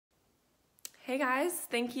Hey guys,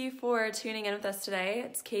 thank you for tuning in with us today.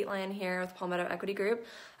 It's Caitlin here with Palmetto Equity Group.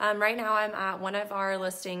 Right now I'm at one of our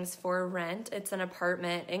listings for rent. It's an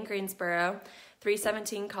apartment in Greensboro,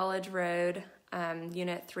 317 College Road,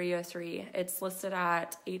 unit 303. It's listed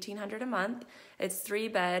at $1,800 a month. It's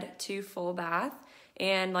 3-bed, 2 full bath,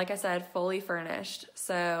 and like I said, fully furnished.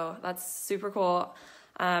 So that's super cool.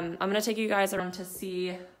 I'm gonna take you guys around to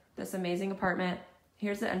see this amazing apartment.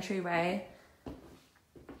 Here's the entryway.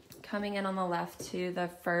 Coming in on the left to the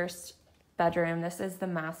first bedroom, this is the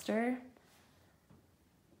master.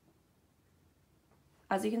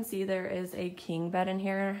 As you can see, there is a king bed in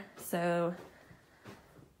here, so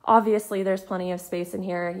obviously there's plenty of space in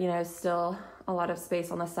here, you know, still a lot of space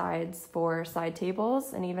on the sides for side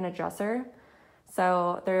tables and even a dresser.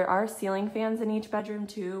 So there are ceiling fans in each bedroom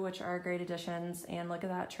too, which are great additions, and look at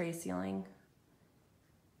that tray ceiling.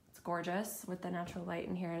 It's gorgeous with the natural light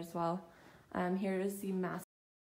in here as well. Here is the master